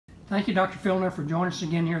Thank you, Dr. Filner, for joining us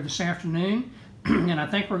again here this afternoon. And I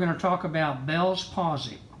think we're going to talk about Bell's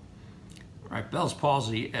palsy. Right, Bell's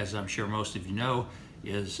palsy, as I'm sure most of you know,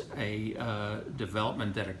 is a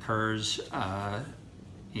development that occurs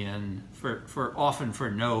often for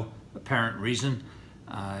no apparent reason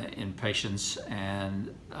in patients,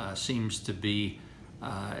 and seems to be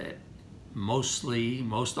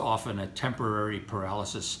most often a temporary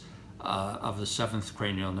paralysis of the seventh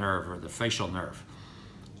cranial nerve, or the facial nerve,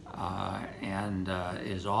 and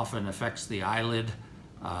is often affects the eyelid,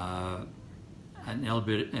 an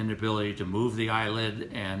inability to move the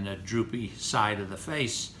eyelid, and a droopy side of the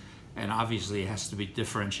face, and obviously has to be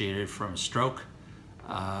differentiated from stroke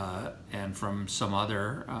and from some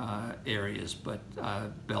other areas. But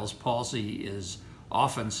Bell's palsy is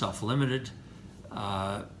often self-limited.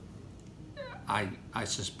 I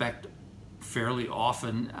suspect fairly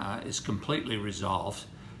often is completely resolved,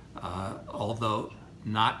 although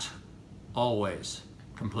not always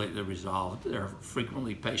completely resolved. There are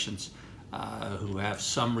frequently patients who have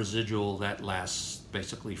some residual that lasts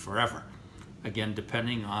basically forever, again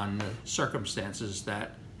depending on the circumstances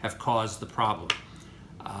that have caused the problem.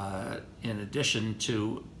 In addition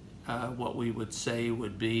to what we would say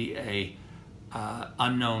would be a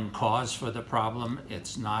unknown cause for the problem,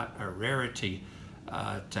 it's not a rarity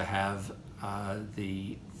to have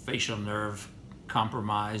the facial nerve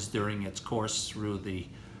compromised during its course through the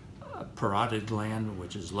parotid gland,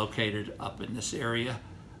 which is located up in this area,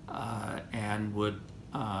 and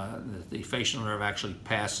the facial nerve actually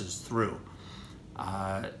passes through.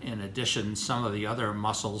 In addition, some of the other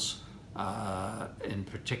muscles, in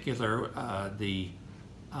particular the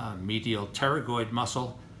medial pterygoid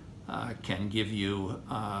muscle, can give you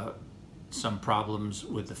some problems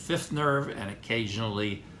with the fifth nerve, and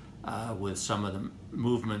occasionally with some of the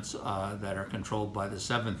movements that are controlled by the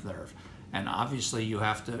seventh nerve. And obviously you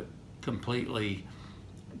have to completely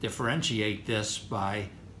differentiate this by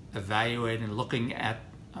evaluating and looking at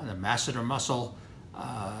the masseter muscle,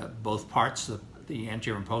 both parts, the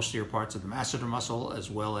anterior and posterior parts of the masseter muscle, as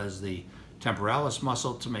well as the temporalis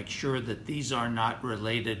muscle, to make sure that these are not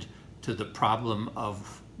related to the problem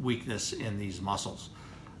of weakness in these muscles.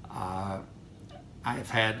 I've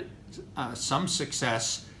had some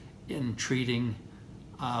success in treating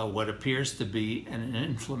what appears to be an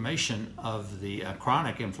inflammation of the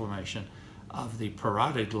chronic inflammation of the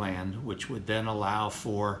parotid gland, which would then allow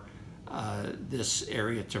for this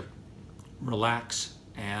area to relax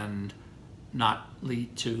and not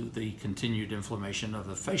lead to the continued inflammation of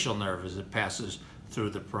the facial nerve as it passes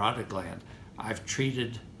through the parotid gland. I've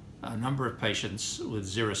treated a number of patients with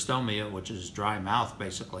xerostomia, which is dry mouth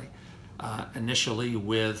basically, initially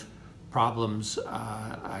with problems.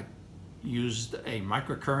 I used a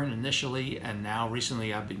microcurrent initially, and now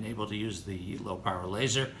recently I've been able to use the low power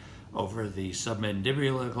laser over the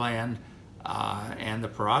submandibular gland and the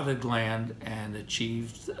parotid gland, and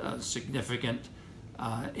achieved a significant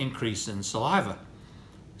increase in saliva.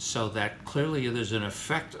 So that clearly there's an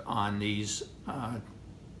effect on these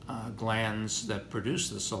glands that produce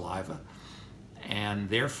the saliva, and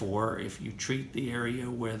therefore if you treat the area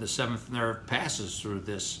where the seventh nerve passes through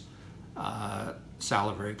this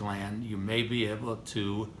salivary gland, you may be able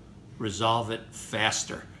to resolve it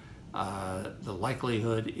faster. The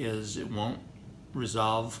likelihood is it won't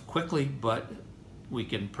resolve quickly, but we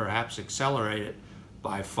can perhaps accelerate it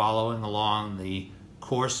by following along the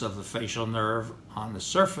course of the facial nerve on the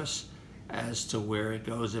surface as to where it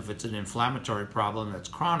goes. If it's an inflammatory problem that's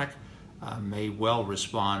chronic, may well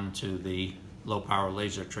respond to the low power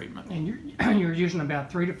laser treatment. And you're using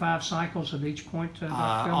about 3 to 5 cycles of each point, Dr.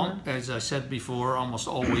 Filner? As I said before, almost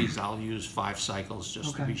always I'll use 5 cycles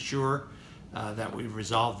just to be sure that we've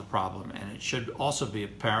resolved the problem. And it should also be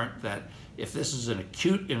apparent that if this is an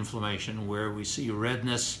acute inflammation where we see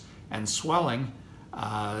redness and swelling,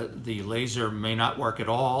 the laser may not work at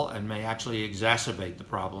all and may actually exacerbate the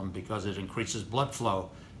problem because it increases blood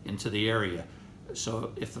flow into the area.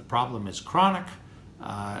 So if the problem is chronic,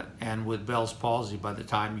 and with Bell's palsy, by the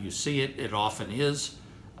time you see it, it often is,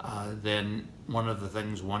 then one of the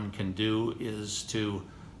things one can do is to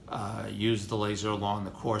use the laser along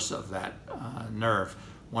the course of that nerve.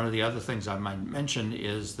 One of the other things I might mention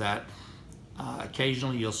is that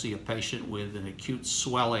occasionally you'll see a patient with an acute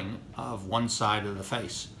swelling of one side of the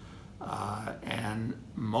face. And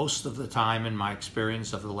most of the time, in my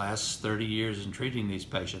experience of the last 30 years in treating these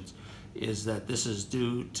patients, is that this is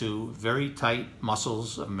due to very tight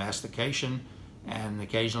muscles of mastication and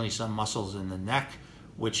occasionally some muscles in the neck,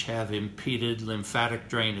 which have impeded lymphatic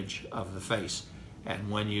drainage of the face.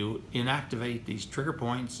 And when you inactivate these trigger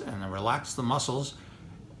points and relax the muscles,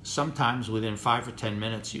 sometimes within 5 or 10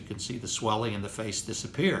 minutes you can see the swelling in the face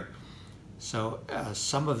disappear. So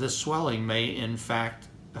some of this swelling may in fact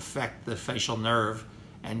affect the facial nerve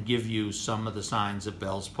and give you some of the signs of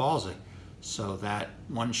Bell's palsy. So that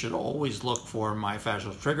one should always look for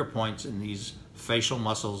myofascial trigger points in these facial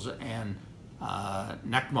muscles and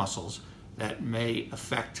neck muscles that may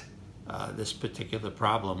affect this particular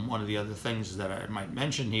problem. One of the other things that I might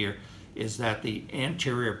mention here is that the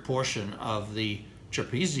anterior portion of the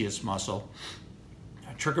trapezius muscle,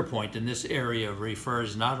 trigger point in this area,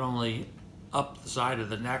 refers not only up the side of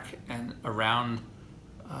the neck and around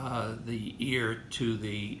the ear to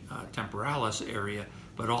the temporalis area,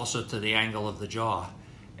 but also to the angle of the jaw.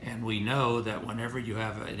 And we know that whenever you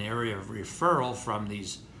have an area of referral from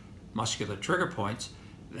these muscular trigger points,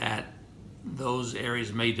 that those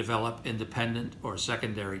areas may develop independent or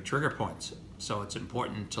secondary trigger points. So it's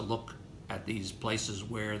important to look at these places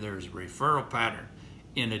where there's a referral pattern,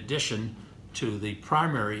 in addition to the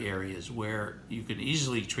primary areas where you can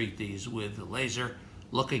easily treat these with the laser,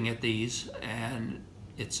 looking at these, and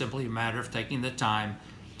it's simply a matter of taking the time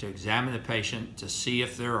to examine the patient to see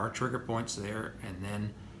if there are trigger points there, and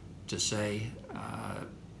then to say,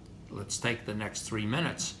 let's take the next 3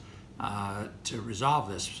 minutes to resolve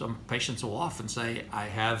this. Some patients will often say, I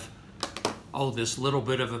have, this little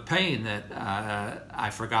bit of a pain that I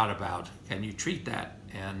forgot about. Can you treat that?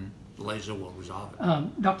 And the laser will resolve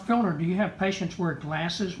it. Dr. Filner, do you have patients wear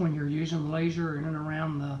glasses when you're using the laser in and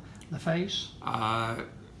around the face?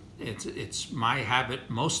 It's my habit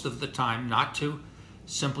most of the time not to,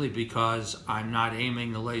 simply because I'm not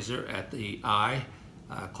aiming the laser at the eye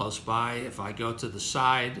close by. If I go to the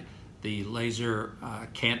side, the laser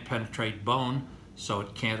can't penetrate bone, so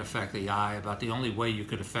it can't affect the eye. About the only way you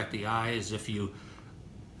could affect the eye is if you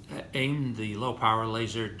aim the low power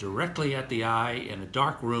laser directly at the eye in a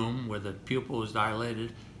dark room where the pupil is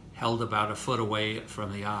dilated, held about a foot away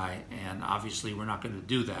from the eye, and obviously we're not going to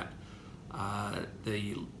do that.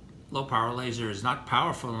 The low power laser is not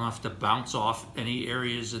powerful enough to bounce off any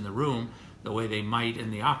areas in the room the way they might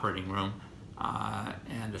in the operating room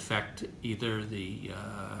and affect either the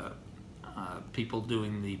people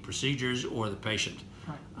doing the procedures or the patient.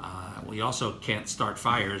 Right. We also can't start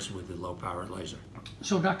fires with the low power laser.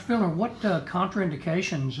 So Dr. Filner, what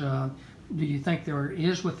contraindications do you think there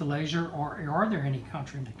is with the laser, or are there any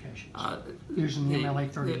contraindications using the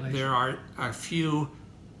ML830 laser? There are a few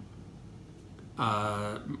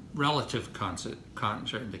relative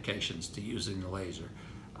contraindications to using the laser.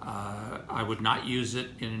 I would not use it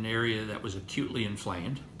in an area that was acutely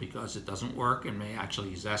inflamed, because it doesn't work and may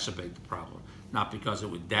actually exacerbate the problem, not because it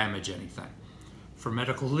would damage anything. For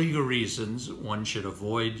medical legal reasons, one should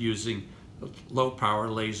avoid using low power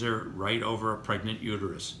laser right over a pregnant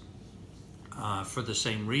uterus. For the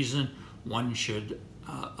same reason, one should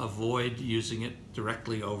avoid using it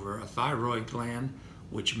directly over a thyroid gland,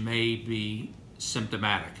 which may be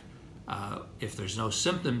symptomatic. If there's no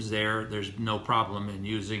symptoms there, there's no problem in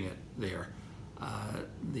using it there. A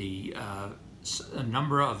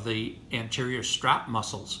number of the anterior strap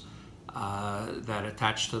muscles that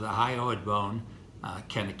attach to the hyoid bone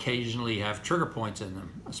can occasionally have trigger points in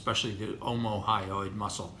them, especially the omohyoid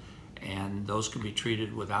muscle. And those can be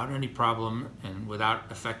treated without any problem and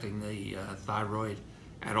without affecting the thyroid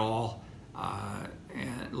at all.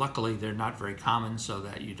 And luckily, they're not very common, so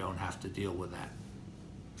that you don't have to deal with that.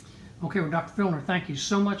 Okay, well, Dr. Filner, thank you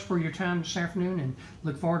so much for your time this afternoon, and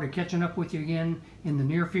look forward to catching up with you again in the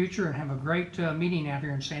near future, and have a great meeting out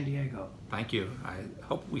here in San Diego. Thank you. I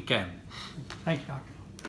hope we can. Thank you, Doctor.